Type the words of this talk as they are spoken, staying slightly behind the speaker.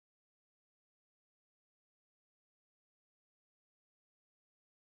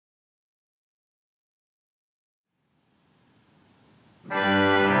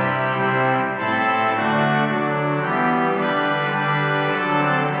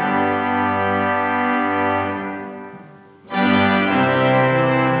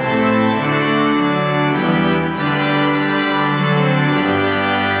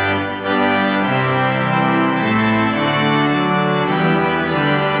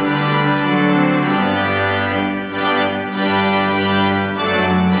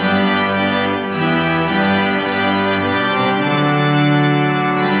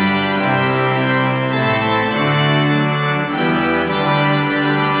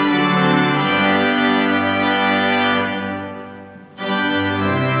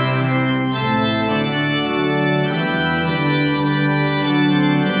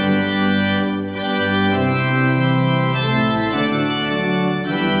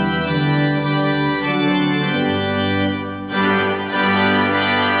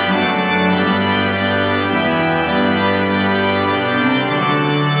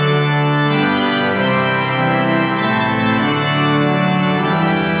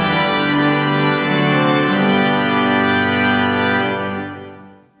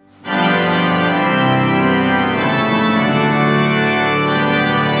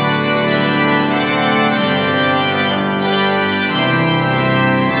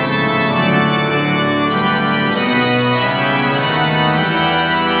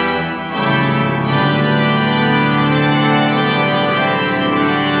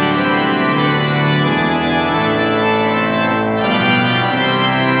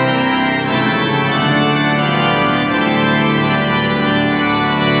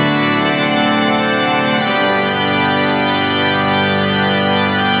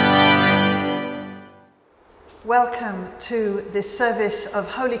to this service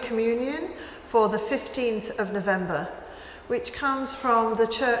of Holy Communion for the 15th of November, which comes from the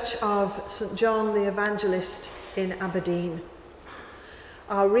Church of St. John the Evangelist in Aberdeen.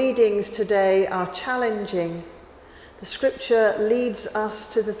 Our readings today are challenging. The scripture leads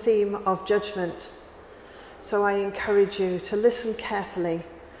us to the theme of judgment. So I encourage you to listen carefully.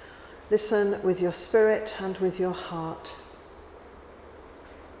 Listen with your spirit and with your heart.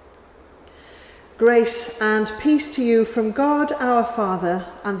 Grace and peace to you from God our Father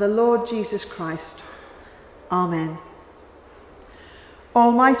and the Lord Jesus Christ. Amen.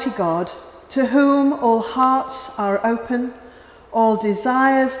 Almighty God, to whom all hearts are open, all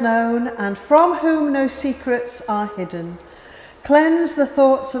desires known, and from whom no secrets are hidden, cleanse the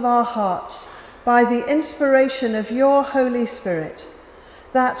thoughts of our hearts by the inspiration of your Holy Spirit,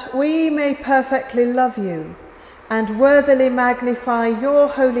 that we may perfectly love you and worthily magnify your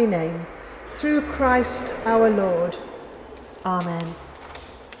holy name, through Christ our Lord. Amen.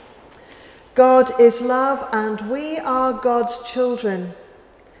 God is love, and we are God's children.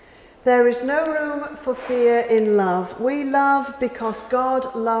 There is no room for fear in love. We love because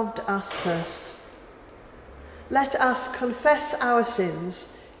God loved us first. Let us confess our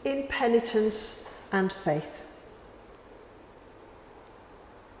sins in penitence and faith.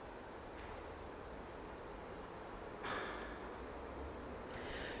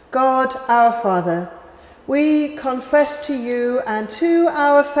 God our Father, we confess to you and to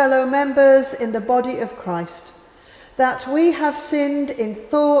our fellow members in the body of Christ that we have sinned in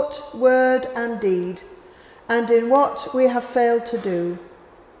thought, word and deed, and in what we have failed to do.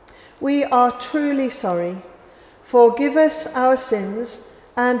 We are truly sorry. Forgive us our sins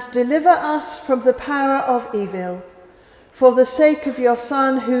and deliver us from the power of evil, for the sake of your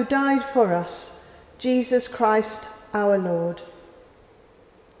Son who died for us, Jesus Christ our Lord.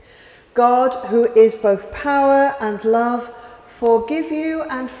 God, who is both power and love, forgive you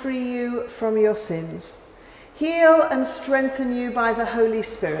and free you from your sins, heal and strengthen you by the Holy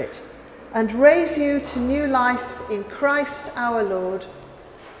Spirit, and raise you to new life in Christ our Lord.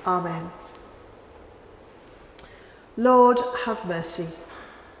 Amen. Lord, have mercy.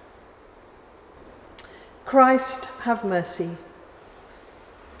 Christ, have mercy.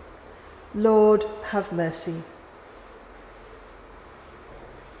 Lord, have mercy.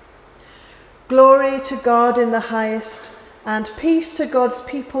 Glory to God in the highest, and peace to God's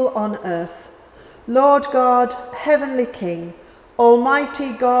people on earth. Lord God, Heavenly King,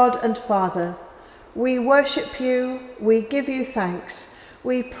 Almighty God and Father, we worship you, we give you thanks,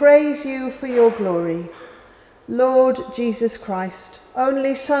 we praise you for your glory. Lord Jesus Christ,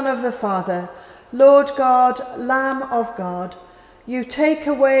 only Son of the Father, Lord God, Lamb of God, you take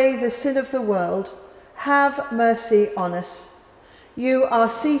away the sin of the world, have mercy on us. You are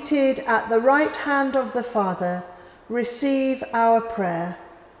seated at the right hand of the Father. Receive our prayer.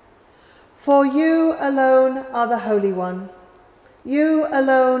 For you alone are the Holy One. You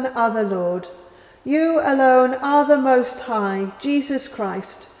alone are the Lord. You alone are the Most High, Jesus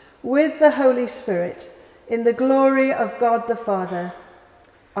Christ, with the Holy Spirit, in the glory of God the Father.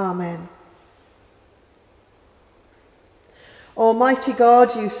 Amen. Almighty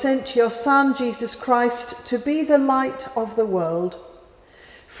God, you sent your Son, Jesus Christ, to be the light of the world.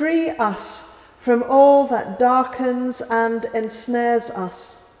 Free us from all that darkens and ensnares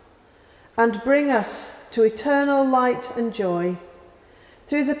us, and bring us to eternal light and joy,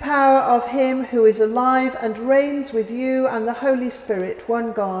 through the power of him who is alive and reigns with you and the Holy Spirit,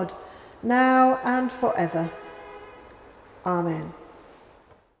 one God, now and forever. Amen.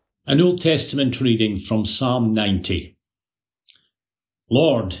 An Old Testament reading from Psalm 90.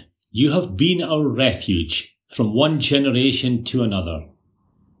 Lord, you have been our refuge from one generation to another.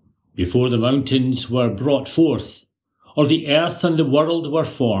 Before the mountains were brought forth, or the earth and the world were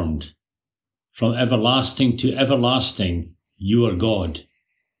formed, from everlasting to everlasting, you are God.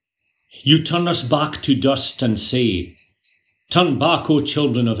 You turn us back to dust and say, turn back, O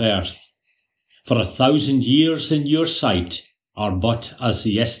children of earth, for 1,000 years in your sight are but as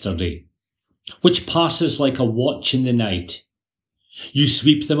yesterday, which passes like a watch in the night. You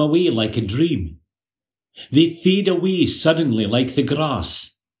sweep them away like a dream. They fade away suddenly like the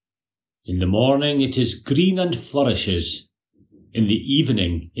grass. In the morning it is green and flourishes. In the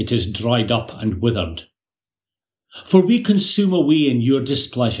evening it is dried up and withered. For we consume away in your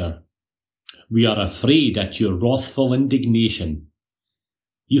displeasure. We are afraid at your wrathful indignation.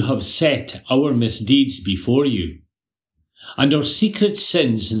 You have set our misdeeds before you, and our secret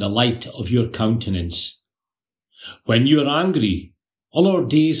sins in the light of your countenance. When you are angry, all our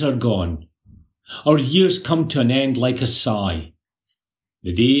days are gone. Our years come to an end like a sigh.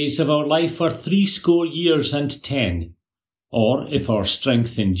 The days of our life are 80 years and 10, or if our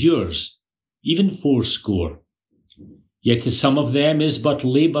strength endures, even 80. Yet the sum of them is but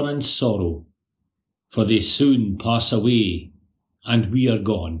labour and sorrow, for they soon pass away, and we are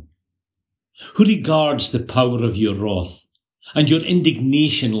gone. Who regards the power of your wrath, and your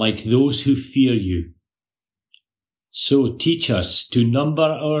indignation like those who fear you? So teach us to number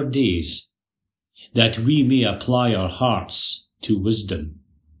our days, that we may apply our hearts to wisdom.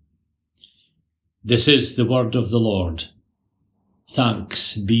 This is the word of the Lord.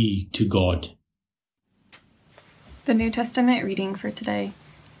 Thanks be to God. The New Testament reading for today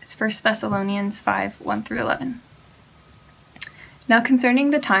is 1 Thessalonians 5, 1-11. Now concerning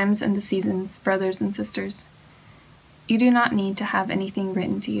the times and the seasons, brothers and sisters, you do not need to have anything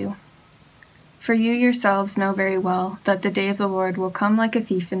written to you. For you yourselves know very well that the day of the Lord will come like a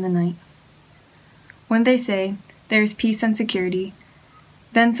thief in the night. When they say, there is peace and security,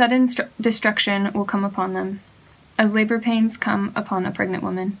 then sudden destruction will come upon them, as labor pains come upon a pregnant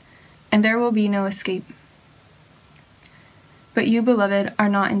woman, and there will be no escape. But you, beloved, are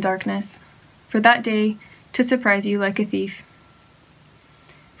not in darkness, for that day to surprise you like a thief.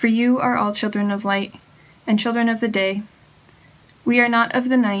 For you are all children of light, and children of the day. We are not of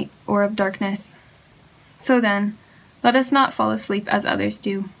the night or of darkness. So then, let us not fall asleep as others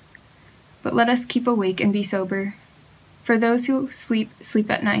do, but let us keep awake and be sober. For those who sleep,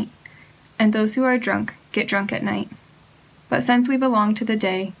 sleep at night, and those who are drunk, get drunk at night. But since we belong to the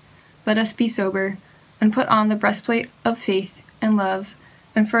day, let us be sober, and put on the breastplate of faith and love,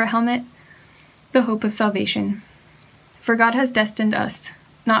 and for a helmet, the hope of salvation. For God has destined us,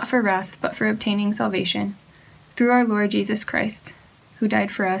 not for wrath, but for obtaining salvation, through our Lord Jesus Christ, who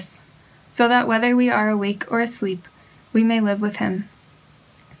died for us, so that whether we are awake or asleep, we may live with him.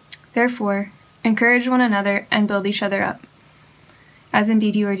 Therefore, encourage one another and build each other up, as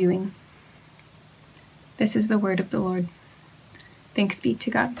indeed you are doing. This is the word of the Lord. Thanks be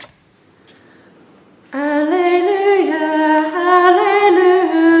to God. Alleluia, alleluia,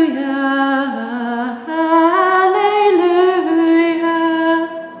 alleluia.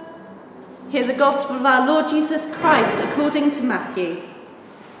 Hear the gospel of our Lord Jesus Christ according to Matthew.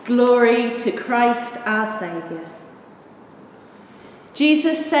 Glory to Christ our Saviour.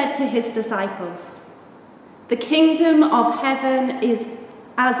 Jesus said to his disciples, "The kingdom of heaven is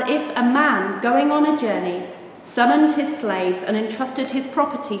as if a man going on a journey summoned his slaves and entrusted his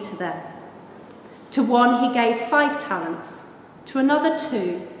property to them. To one he gave 5 talents, to another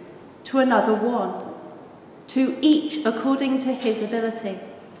 2, to another 1, to each according to his ability.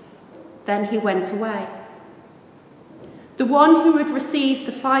 Then he went away. The one who had received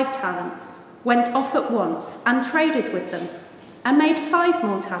the 5 talents went off at once and traded with them and made 5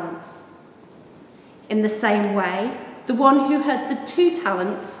 more talents. In the same way, the one who had the 2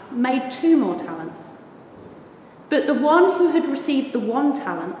 talents made 2 more talents. But the one who had received the 1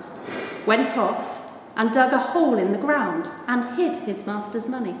 talent went off and dug a hole in the ground and hid his master's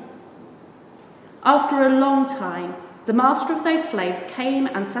money. After a long time, the master of those slaves came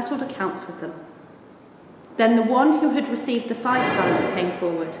and settled accounts with them. Then the one who had received the 5 talents came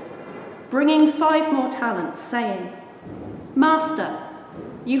forward, bringing 5 more talents, saying, 'Master,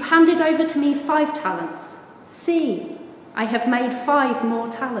 you handed over to me 5 talents. See, I have made 5 more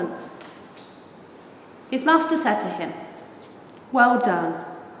talents.' His master said to him, 'Well done,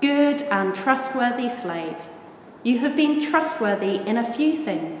 good and trustworthy slave. You have been trustworthy in a few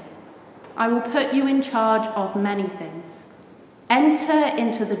things. I will put you in charge of many things. Enter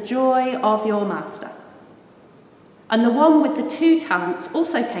into the joy of your master.' And the one with the 2 talents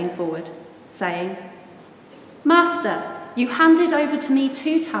also came forward, saying, 'Master, you handed over to me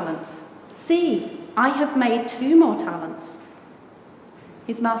 2 talents. See, I have made 2 more talents.'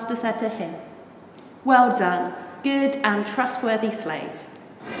 His master said to him, 'Well done, good and trustworthy slave.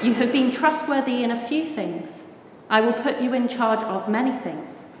 You have been trustworthy in a few things. I will put you in charge of many things.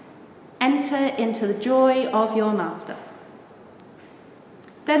 Enter into the joy of your master.'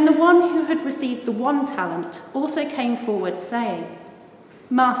 Then the one who had received the 1 talent also came forward, saying,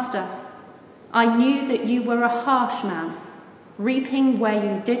 'Master, I knew that you were a harsh man, reaping where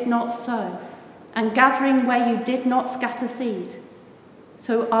you did not sow, and gathering where you did not scatter seed.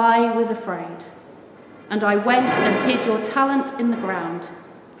 So I was afraid, and I went and hid your talent in the ground.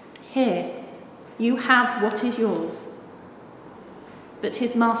 Here, you have what is yours.' But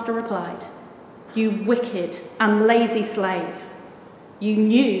his master replied, 'You wicked and lazy slave. You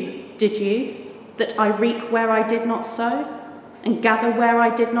knew, did you, that I reap where I did not sow, and gather where I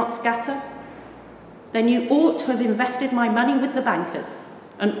did not scatter? Then you ought to have invested my money with the bankers,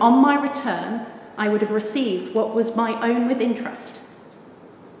 and on my return I would have received what was my own with interest.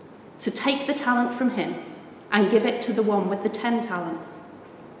 So take the talent from him and give it to the one with the 10 talents.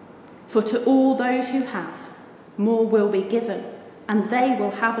 For to all those who have, more will be given, and they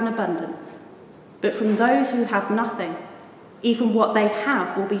will have an abundance. But from those who have nothing, even what they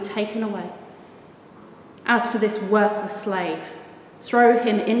have will be taken away. As for this worthless slave, throw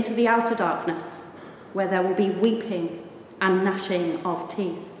him into the outer darkness, where there will be weeping and gnashing of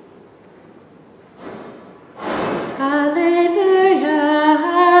teeth. Alleluia,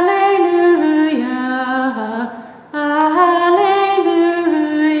 alleluia, alleluia.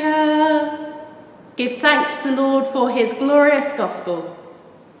 Give thanks to the Lord for his glorious gospel.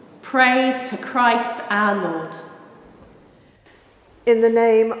 Praise to Christ our Lord. In the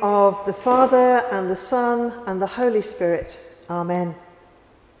name of the Father, and the Son, and the Holy Spirit. Amen.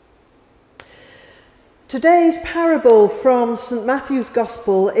 Today's parable from St. Matthew's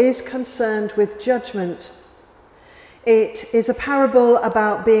Gospel is concerned with judgment. It is a parable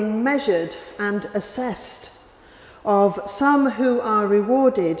about being measured and assessed, of some who are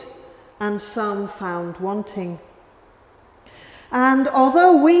rewarded and some found wanting. And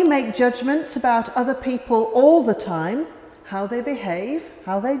although we make judgments about other people all the time, how they behave,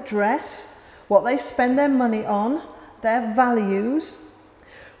 how they dress, what they spend their money on, their values,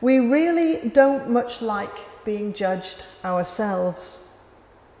 we really don't much like being judged ourselves.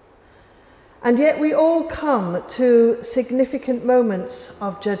 And yet we all come to significant moments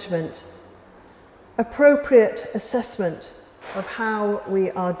of judgment, appropriate assessment of how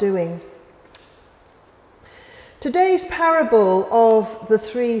we are doing. Today's parable of the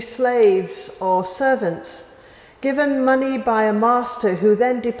 3 slaves or servants given money by a master who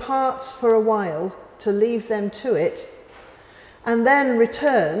then departs for a while to leave them to it, and then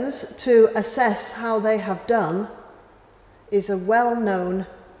returns to assess how they have done, is a well-known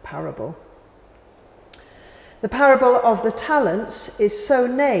parable. The parable of the talents is so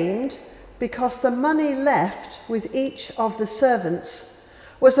named because the money left with each of the servants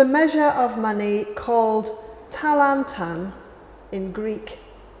was a measure of money called talantan in Greek.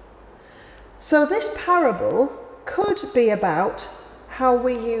 So this parable could be about how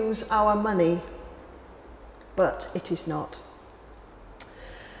we use our money, but it is not.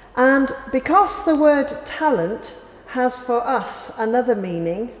 And because the word talent has for us another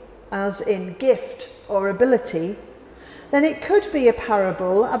meaning, as in gift or ability, then it could be a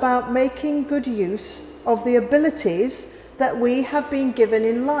parable about making good use of the abilities that we have been given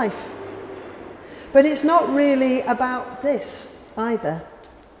in life. But it's not really about this either.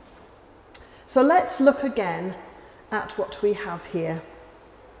 So let's look again at what we have here.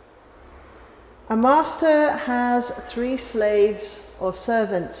 A master has 3 slaves or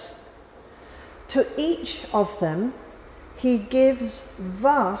servants. To each of them he gives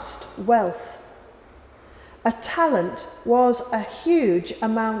vast wealth. A talent was a huge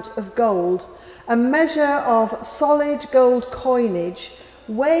amount of gold, a measure of solid gold coinage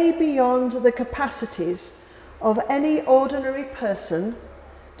way beyond the capacities of any ordinary person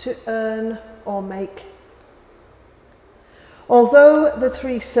to earn or make. Although the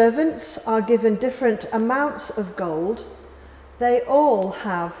 3 servants are given different amounts of gold, they all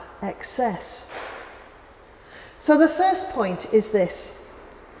have excess. So the first point is this: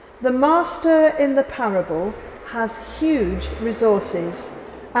 the master in the parable has huge resources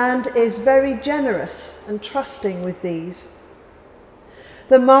and is very generous and trusting with these.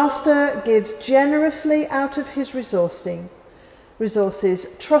 The master gives generously out of his resources,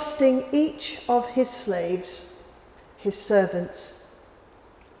 trusting each of his slaves, his servants.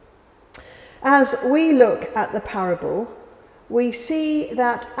 As we look at the parable, we see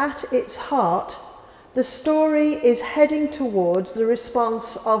that at its heart, the story is heading towards the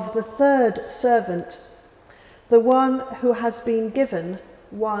response of the 3rd servant, the one who has been given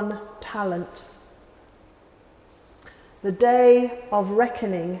 1 talent. The day of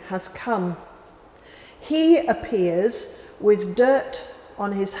reckoning has come. He appears with dirt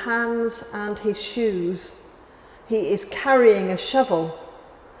on his hands and his shoes. He is carrying a shovel.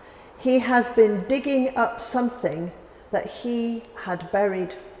 He has been digging up something that he had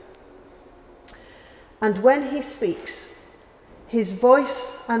buried. And when he speaks, his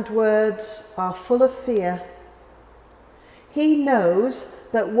voice and words are full of fear. He knows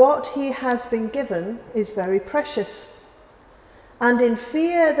that what he has been given is very precious, and in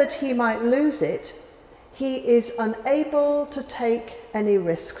fear that he might lose it, he is unable to take any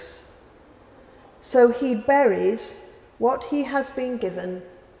risks. So he buries what he has been given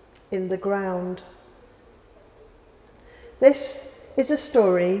in the ground. This is a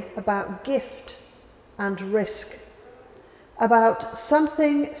story about gift and risk, about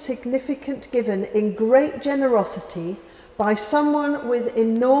something significant given in great generosity by someone with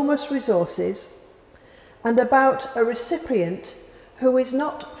enormous resources, and about a recipient who is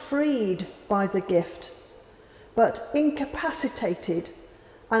not freed by the gift, but incapacitated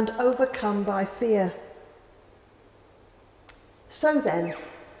and overcome by fear. So then,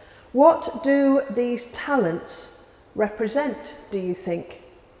 what do these talents represent, do you think?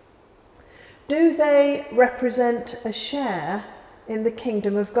 Do they represent a share in the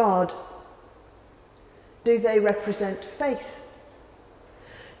kingdom of God? Do they represent faith?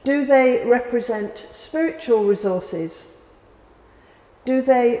 Do they represent spiritual resources? Do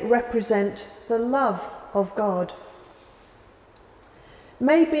they represent the love of God?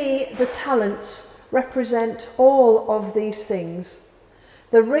 Maybe the talents represent all of these things,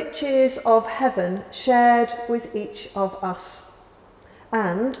 the riches of heaven shared with each of us.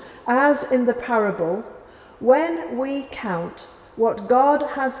 And, as in the parable, when we count what God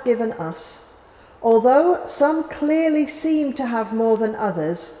has given us, although some clearly seem to have more than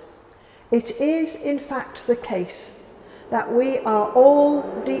others, it is in fact the case that we are all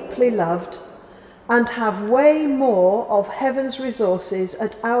deeply loved and have way more of heaven's resources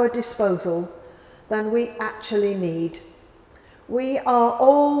at our disposal than we actually need. We are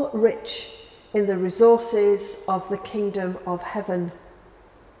all rich in the resources of the kingdom of heaven.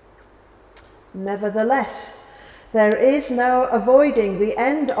 Nevertheless, there is no avoiding the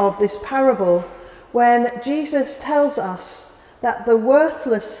end of this parable when Jesus tells us that the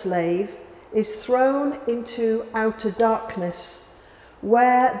worthless slave is thrown into outer darkness,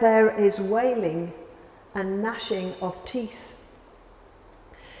 where there is wailing and gnashing of teeth.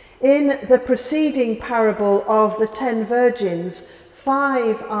 In the preceding parable of the 10 virgins,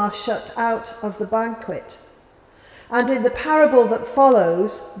 5 are shut out of the banquet. And in the parable that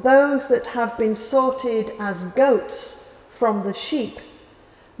follows, those that have been sorted as goats from the sheep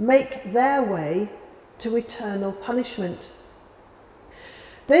make their way to eternal punishment.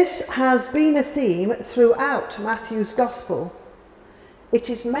 This has been a theme throughout Matthew's Gospel. It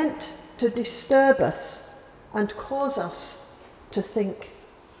is meant to disturb us and cause us to think.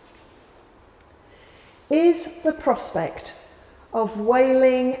 Is the prospect of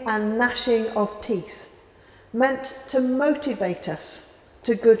wailing and gnashing of teeth meant to motivate us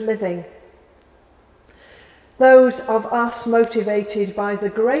to good living? Those of us motivated by the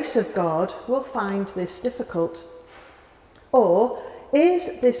grace of God will find this difficult. Or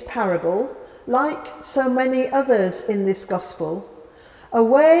is this parable, like so many others in this gospel, a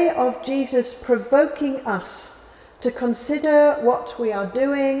way of Jesus provoking us to consider what we are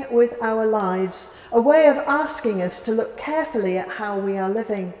doing with our lives, a way of asking us to look carefully at how we are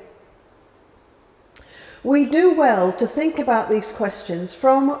living? We do well to think about these questions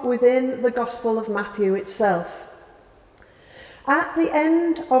from within the Gospel of Matthew itself. At the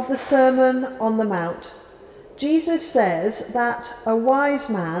end of the Sermon on the Mount, Jesus says that a wise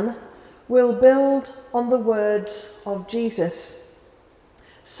man will build on the words of Jesus.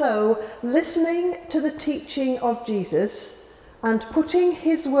 So, listening to the teaching of Jesus and putting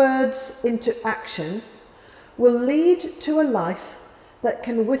his words into action will lead to a life that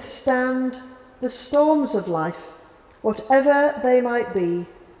can withstand the storms of life, whatever they might be,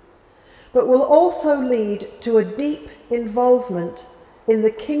 but will also lead to a deep involvement in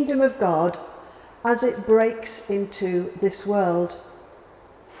the kingdom of God as it breaks into this world.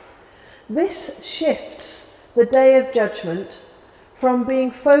 This shifts the day of judgment from being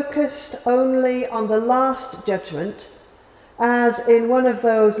focused only on the last judgment, as in one of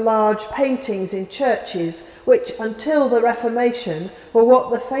those large paintings in churches which until the Reformation were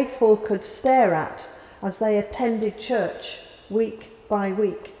what the faithful could stare at as they attended church week by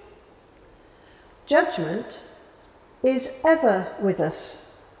week. Judgment is ever with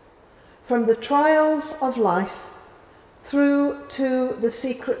us, from the trials of life through to the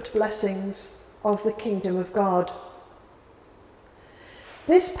secret blessings of the kingdom of God.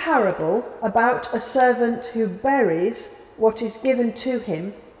 This parable about a servant who buries what is given to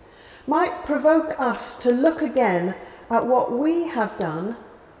him might provoke us to look again at what we have done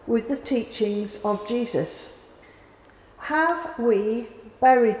with the teachings of Jesus. Have we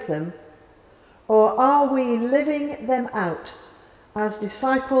buried them, or are we living them out as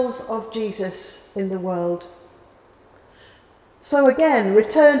disciples of Jesus in the world? So again,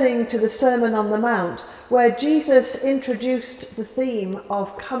 returning to the Sermon on the Mount, where Jesus introduced the theme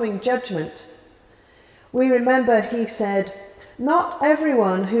of coming judgment, we remember he said, "Not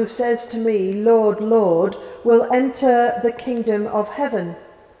everyone who says to me, 'Lord, Lord,' will enter the kingdom of heaven,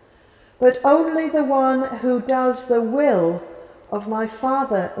 but only the one who does the will of my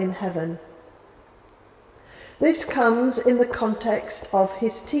Father in heaven." This comes in the context of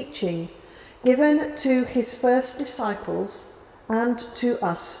his teaching, given to his first disciples and to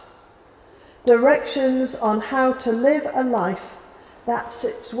us. directions on how to live a life that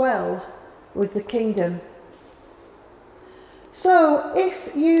sits well with the kingdom. So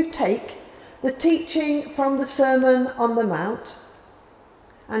if you take the teaching from the Sermon on the Mount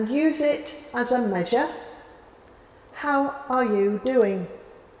and use it as a measure, how are you doing?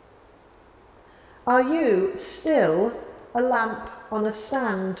 Are you still a lamp on a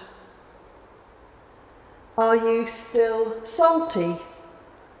stand? Are you still salty,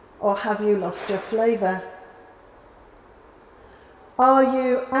 or have you lost your flavour? Are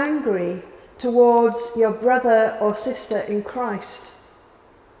you angry towards your brother or sister in Christ,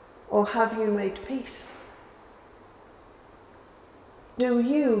 or have you made peace? Do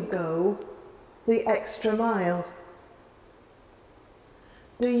you go the extra mile?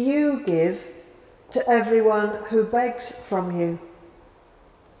 Do you give to everyone who begs from you?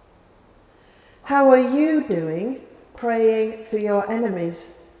 How are you doing praying for your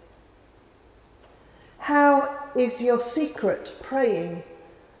enemies? How is your secret praying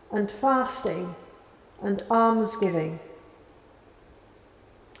and fasting and almsgiving?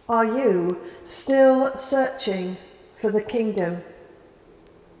 Are you still searching for the kingdom?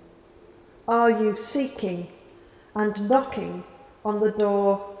 Are you seeking and knocking on the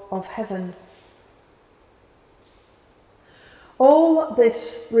door of heaven? All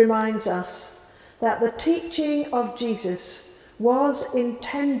this reminds us that the teaching of Jesus was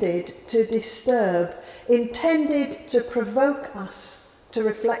intended to disturb, intended to provoke us to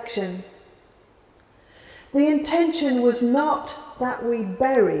reflection. The intention was not that we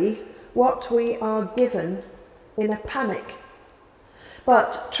bury what we are given in a panic,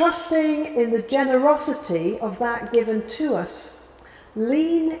 but trusting in the generosity of that given to us,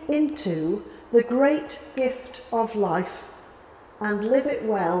 lean into the great gift of life and live it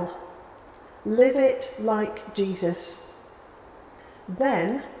well, live it like Jesus.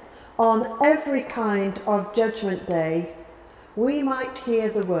 Then, on every kind of judgment day, we might hear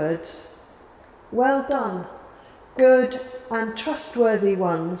the words, "Well done, good and trustworthy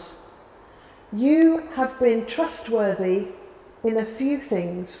ones. You have been trustworthy in a few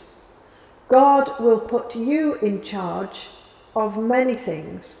things. God will put you in charge of many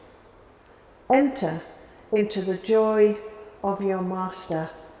things. Enter into the joy of your Master."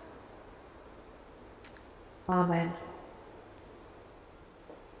 Amen.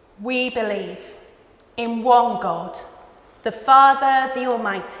 We believe in one God, the Father, the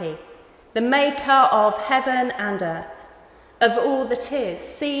Almighty, the maker of heaven and earth, of all that is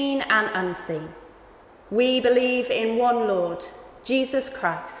seen and unseen. We believe in one Lord, Jesus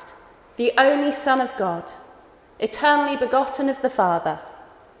Christ, the only Son of God, eternally begotten of the Father,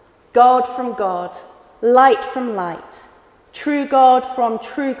 God from God, light from light, true God from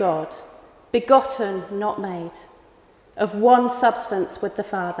true God, begotten, not made, of one substance with the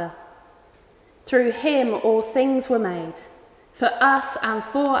Father. Through him all things were made. For us and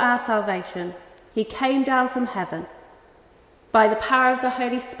for our salvation, he came down from heaven. By the power of the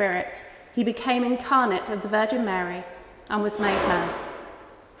Holy Spirit, he became incarnate of the Virgin Mary and was made man.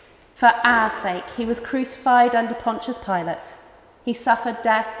 For our sake, he was crucified under Pontius Pilate. He suffered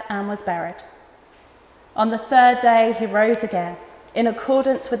death and was buried. On the third day, he rose again, in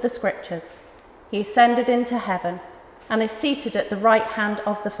accordance with the Scriptures. He ascended into heaven and is seated at the right hand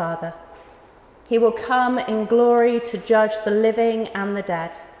of the Father. He will come in glory to judge the living and the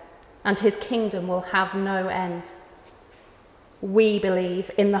dead, and his kingdom will have no end. We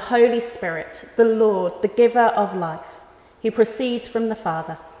believe in the Holy Spirit, the Lord, the giver of life. He proceeds from the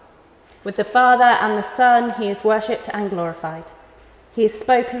Father. With the Father and the Son, he is worshipped and glorified. He is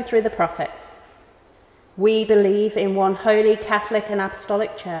spoken through the prophets. We believe in one holy, Catholic and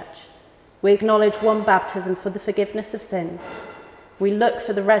Apostolic Church. We acknowledge one baptism for the forgiveness of sins. We look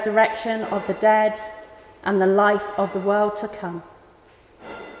for the resurrection of the dead and the life of the world to come.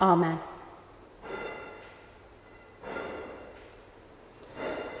 Amen.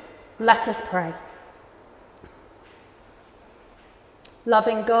 Let us pray.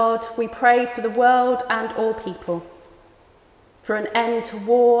 Loving God, we pray for the world and all people, for an end to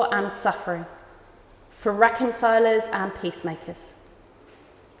war and suffering, for reconcilers and peacemakers,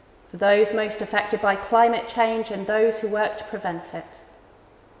 for those most affected by climate change and those who work to prevent it,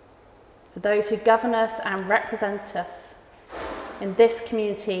 for those who govern us and represent us in this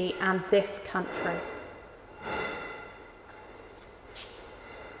community and this country.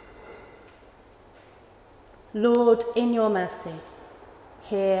 Lord, in your mercy,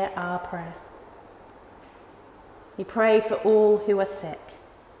 hear our prayer. We pray for all who are sick,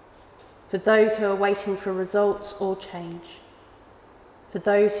 for those who are waiting for results or change, for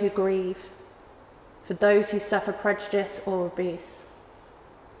those who grieve, for those who suffer prejudice or abuse,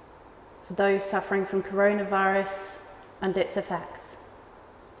 for those suffering from coronavirus and its effects,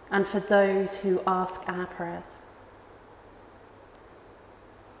 and for those who ask our prayers.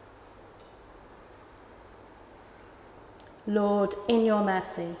 Lord, in your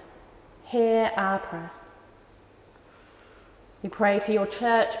mercy, hear our prayer. We pray for your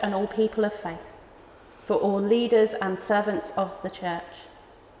church and all people of faith, for all leaders and servants of the church.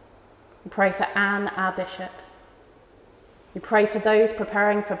 We pray for Anne, our bishop. We pray for those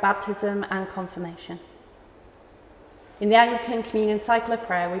preparing for baptism and confirmation. In the Anglican Communion Cycle of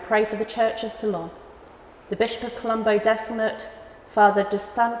Prayer, we pray for the Church of Ceylon, the Bishop of Colombo Desolate, Father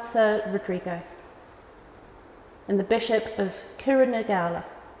Distanza Rodrigo, and the Bishop of Curanagala,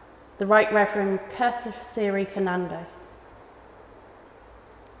 the Right Reverend Curthasiri Fernando.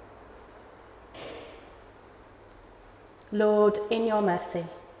 Lord, in your mercy,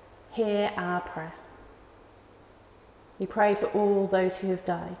 hear our prayer. We pray for all those who have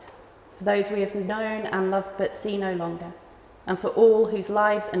died, for those we have known and loved but see no longer, and for all whose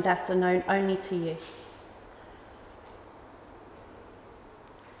lives and deaths are known only to you.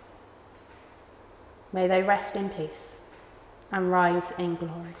 May they rest in peace and rise in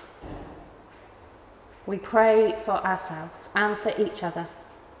glory. We pray for ourselves and for each other,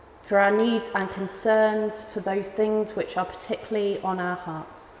 for our needs and concerns, for those things which are particularly on our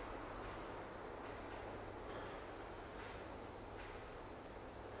hearts.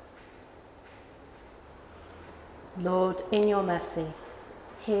 Lord, in your mercy,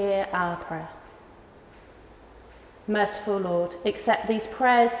 hear our prayer. Merciful Lord, accept these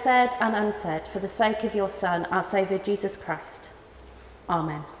prayers said and unsaid for the sake of your Son, our Saviour Jesus Christ.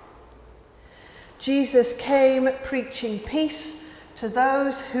 Amen. Jesus came preaching peace to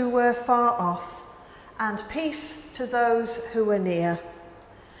those who were far off and peace to those who were near.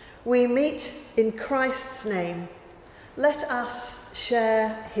 We meet in Christ's name. Let us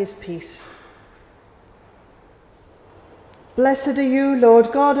share his peace. Blessed are you,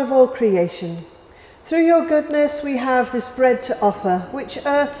 Lord God of all creation. Through your goodness we have this bread to offer, which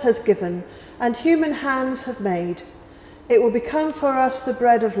earth has given and human hands have made. It will become for us the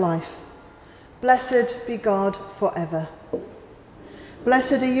bread of life. Blessed be God forever.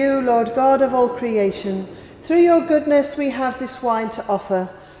 Blessed are you, Lord God of all creation. Through your goodness we have this wine to offer,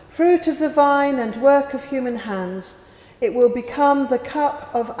 fruit of the vine and work of human hands. It will become the cup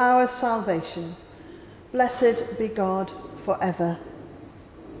of our salvation. Blessed be God forever.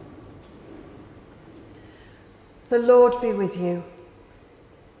 The Lord be with you.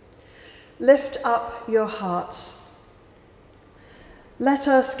 Lift up your hearts. Let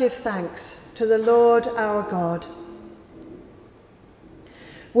us give thanks to the Lord our God.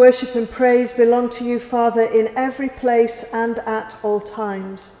 Worship and praise belong to you, Father, in every place and at all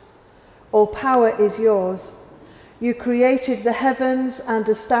times. All power is yours. You created the heavens and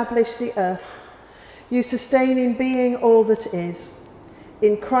established the earth. You sustain in being all that is.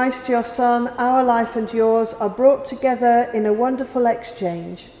 In Christ your Son, our life and yours are brought together in a wonderful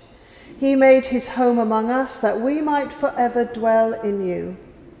exchange. He made his home among us that we might forever dwell in you.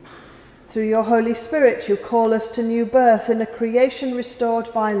 Through your Holy Spirit you call us to new birth in a creation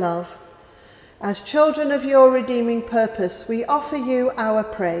restored by love. As children of your redeeming purpose, we offer you our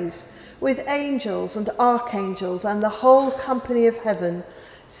praise, with angels and archangels and the whole company of heaven,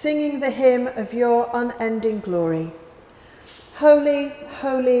 singing the hymn of your unending glory. Holy,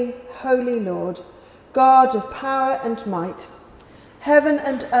 holy, holy Lord, God of power and might, heaven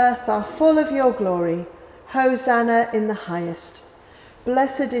and earth are full of your glory. Hosanna in the highest.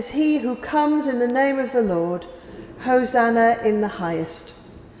 Blessed is he who comes in the name of the Lord. Hosanna in the highest.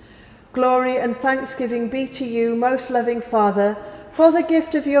 Glory and thanksgiving be to you, most loving Father, for the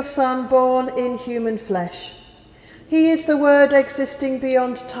gift of your Son born in human flesh. He is the Word existing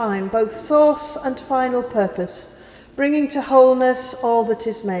beyond time, both source and final purpose, bringing to wholeness all that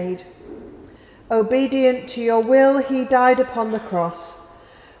is made. Obedient to your will, he died upon the cross.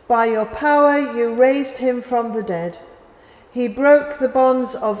 By your power you raised him from the dead. He broke the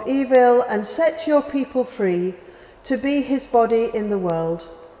bonds of evil and set your people free to be his body in the world.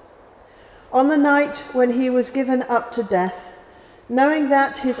 On the night when he was given up to death, knowing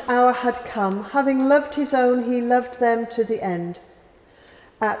that his hour had come, having loved his own, he loved them to the end.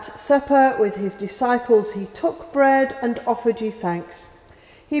 At supper with his disciples, he took bread and offered you thanks.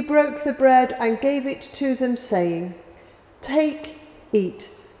 He broke the bread and gave it to them, saying, "Take, eat,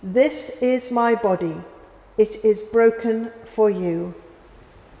 this is my body. It is broken for you."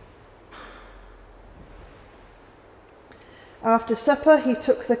 After supper, he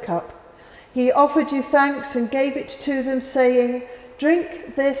took the cup. He offered you thanks and gave it to them, saying,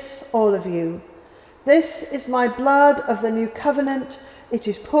 "Drink this, all of you. This is my blood of the new covenant, It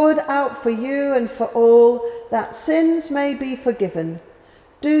is poured out for you and for all, that sins may be forgiven.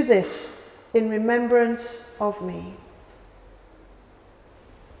 Do this in remembrance of me.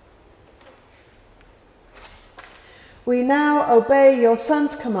 We now obey your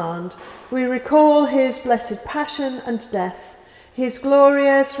Son's command. We recall his blessed passion and death, his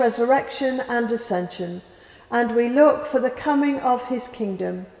glorious resurrection and ascension, and we look for the coming of his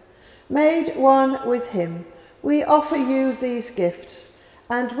kingdom. Made one with him, we offer you these gifts,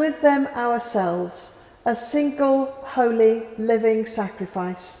 and with them ourselves, a single, holy, living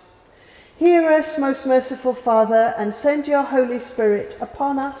sacrifice. Hear us, most merciful Father, and send your Holy Spirit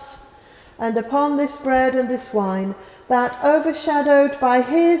upon us, and upon this bread and this wine, that, overshadowed by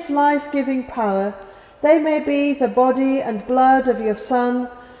his life-giving power, they may be the body and blood of your Son,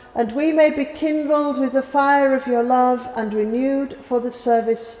 and we may be kindled with the fire of your love and renewed for the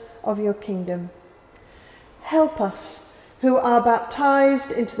service of your kingdom. Help us, who are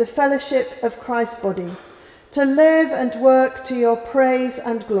baptized into the fellowship of Christ's body, to live and work to your praise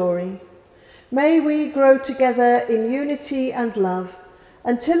and glory. May we grow together in unity and love,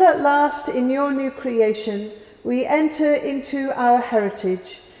 until at last in your new creation we enter into our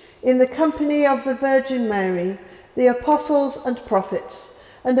heritage, in the company of the Virgin Mary, the apostles and prophets,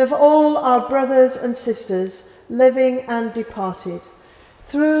 and of all our brothers and sisters, living and departed,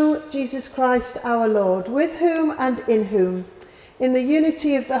 through Jesus Christ our Lord, with whom and in whom, in the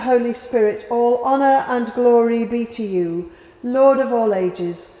unity of the Holy Spirit, all honour and glory be to you, Lord of all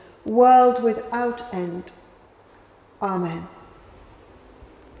ages, world without end. Amen.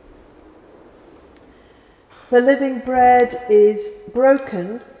 The living bread is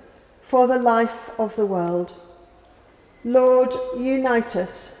broken for the life of the world. Lord, unite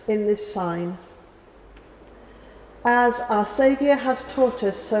us in this sign. As our Saviour has taught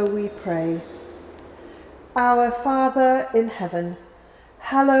us, so we pray. Our Father in heaven,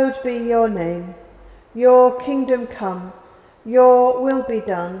 hallowed be your name. Your kingdom come, your will be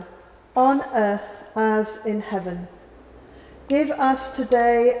done, on earth as in heaven. Give us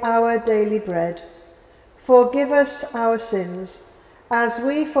today our daily bread. Forgive us our sins, as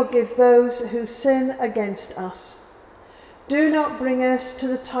we forgive those who sin against us. Do not bring us to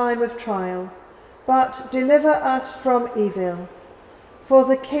the time of trial, but deliver us from evil. For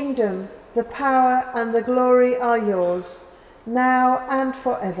the kingdom, the power and the glory are yours, now and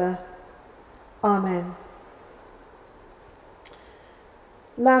forever. Amen.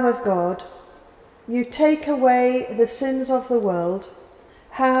 Lamb of God, you take away the sins of the world,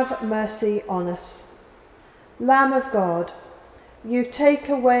 have mercy on us. Lamb of God, you take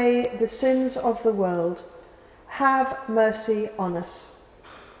away the sins of the world, have mercy on us.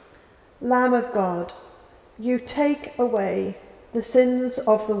 Lamb of God, you take away the sins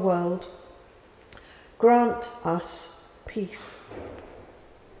of the world, grant us peace.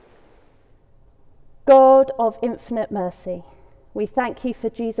 God of infinite mercy, we thank you for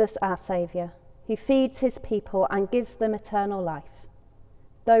Jesus our Saviour, who feeds his people and gives them eternal life.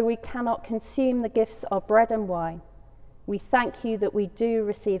 Though we cannot consume the gifts of bread and wine, we thank you that we do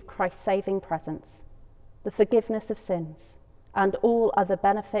receive Christ's saving presence, the forgiveness of sins, and all other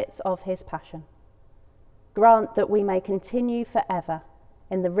benefits of his passion. Grant that we may continue forever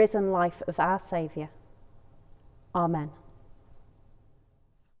in the risen life of our Saviour. Amen.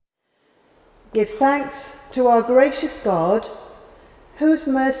 Give thanks to our gracious God, whose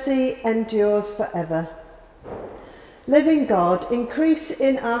mercy endures forever. Living God, increase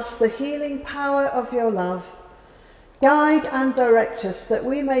in us the healing power of your love. Guide and direct us that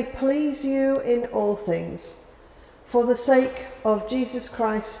we may please you in all things, for the sake of Jesus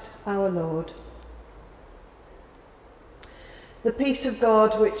Christ our Lord. The peace of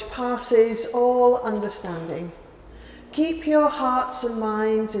God, which passes all understanding, keep your hearts and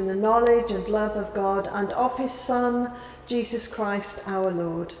minds in the knowledge and love of God and of his Son, Jesus Christ our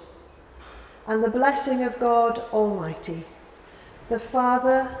Lord. And the blessing of God Almighty, the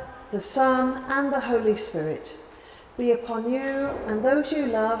Father, the Son, and the Holy Spirit, be upon you and those you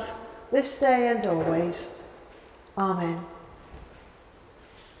love this day and always. Amen.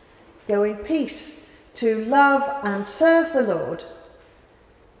 Go in peace to love and serve the Lord.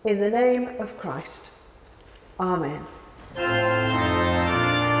 In the name of Christ. Amen.